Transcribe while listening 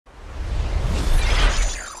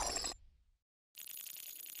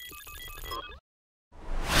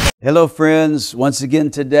Hello friends, once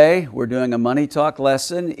again today we're doing a Money Talk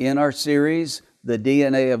lesson in our series, The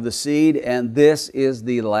DNA of the Seed, and this is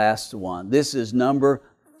the last one. This is number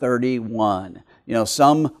 31. You know,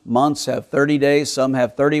 some months have 30 days, some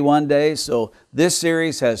have 31 days, so this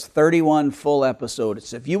series has 31 full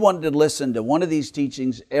episodes. If you wanted to listen to one of these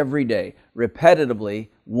teachings every day, repetitively,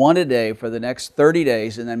 one a day for the next 30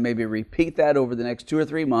 days, and then maybe repeat that over the next 2 or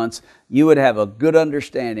 3 months, you would have a good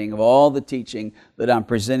understanding of all the teaching that I'm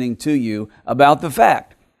presenting to you about the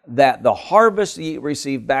fact that the harvest that you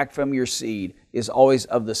receive back from your seed is always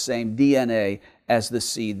of the same DNA as the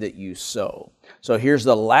seed that you sow. So here's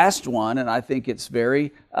the last one, and I think it's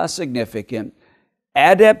very significant.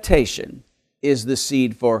 Adaptation is the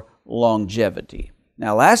seed for longevity.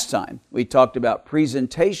 Now, last time we talked about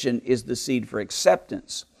presentation is the seed for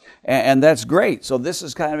acceptance, and that's great. So this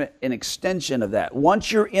is kind of an extension of that.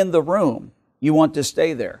 Once you're in the room, you want to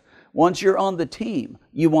stay there. Once you're on the team,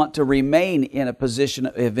 you want to remain in a position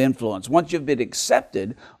of influence. Once you've been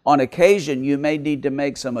accepted, on occasion you may need to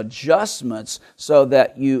make some adjustments so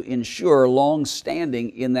that you ensure long standing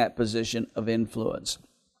in that position of influence.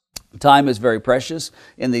 Time is very precious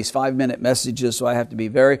in these 5-minute messages, so I have to be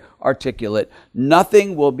very articulate.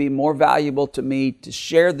 Nothing will be more valuable to me to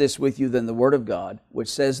share this with you than the Word of God, which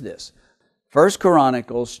says this. 1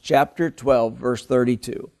 Chronicles chapter 12, verse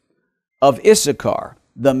 32. Of Issachar,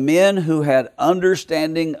 the men who had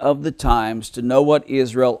understanding of the times to know what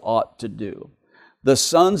Israel ought to do. The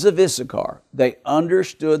sons of Issachar, they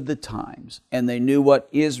understood the times and they knew what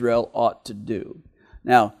Israel ought to do.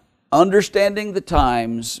 Now, understanding the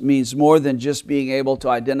times means more than just being able to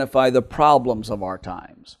identify the problems of our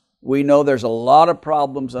times. We know there's a lot of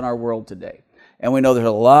problems in our world today. And we know there's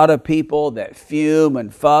a lot of people that fume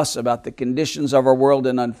and fuss about the conditions of our world.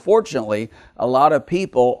 And unfortunately, a lot of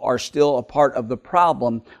people are still a part of the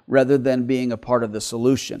problem rather than being a part of the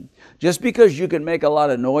solution. Just because you can make a lot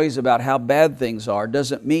of noise about how bad things are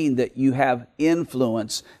doesn't mean that you have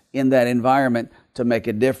influence in that environment to make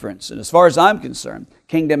a difference. And as far as I'm concerned,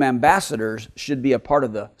 kingdom ambassadors should be a part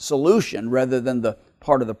of the solution rather than the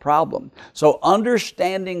part of the problem. So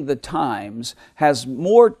understanding the times has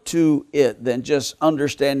more to it than just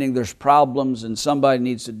understanding there's problems and somebody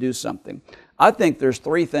needs to do something. I think there's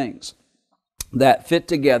 3 things that fit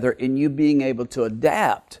together in you being able to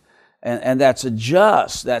adapt, and that's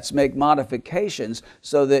adjust, that's make modifications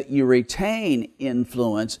so that you retain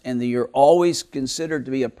influence and that you're always considered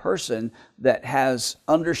to be a person that has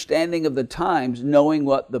understanding of the times, knowing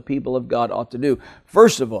what the people of God ought to do.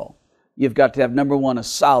 First of all, you've got to have, number 1, a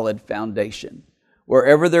solid foundation.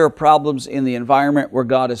 Wherever there are problems in the environment where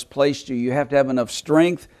God has placed you, you have to have enough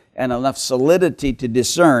strength and enough solidity to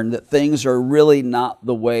discern that things are really not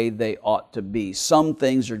the way they ought to be. Some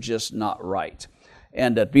things are just not right.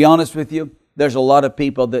 And to be honest with you, there's a lot of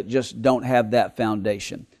people that just don't have that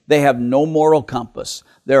foundation. They have no moral compass.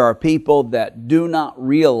 There are people that do not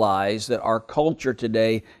realize that our culture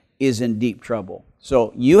today is in deep trouble.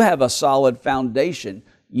 So you have a solid foundation.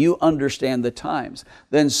 You understand the times.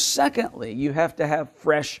 Then secondly, you have to have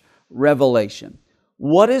fresh revelation.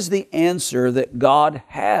 What is the answer that God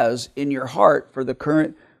has in your heart for the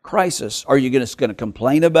current crisis? Are you just going to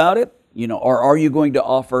complain about it? Or are you going to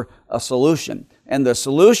offer a solution? And the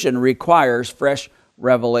solution requires fresh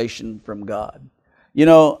revelation from God.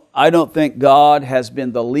 I don't think God has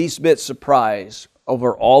been the least bit surprised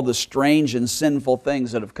over all the strange and sinful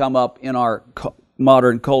things that have come up in our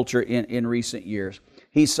modern culture in recent years.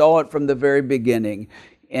 He saw it from the very beginning.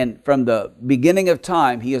 And from the beginning of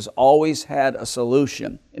time, He has always had a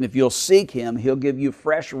solution. And if you'll seek Him, He'll give you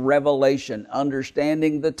fresh revelation,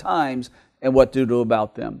 understanding the times and what to do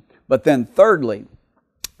about them. But then thirdly,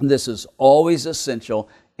 this is always essential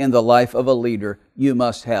in the life of a leader, you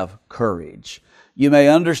must have courage. You may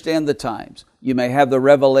understand the times. You may have the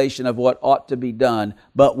revelation of what ought to be done,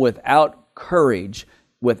 but without courage,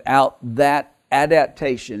 without that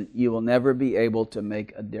adaptation, you will never be able to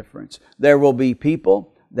make a difference. There will be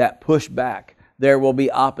people that push back. There will be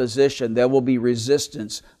opposition. There will be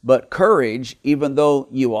resistance. But courage, even though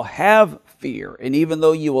you will have fear, and even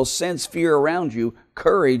though you will sense fear around you,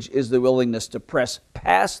 courage is the willingness to press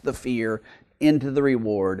past the fear into the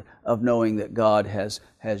reward of knowing that God has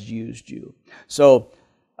used you. So,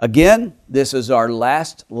 again, this is our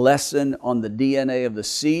last lesson on the DNA of the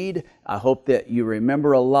seed. I hope that you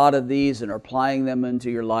remember a lot of these and are applying them into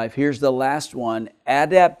your life. Here's the last one,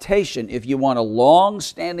 adaptation. If you want a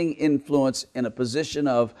long-standing influence in a position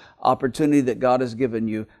of opportunity that God has given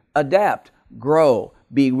you, adapt, grow,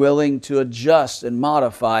 be willing to adjust and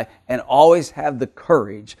modify, and always have the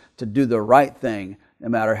courage to do the right thing no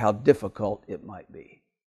matter how difficult it might be.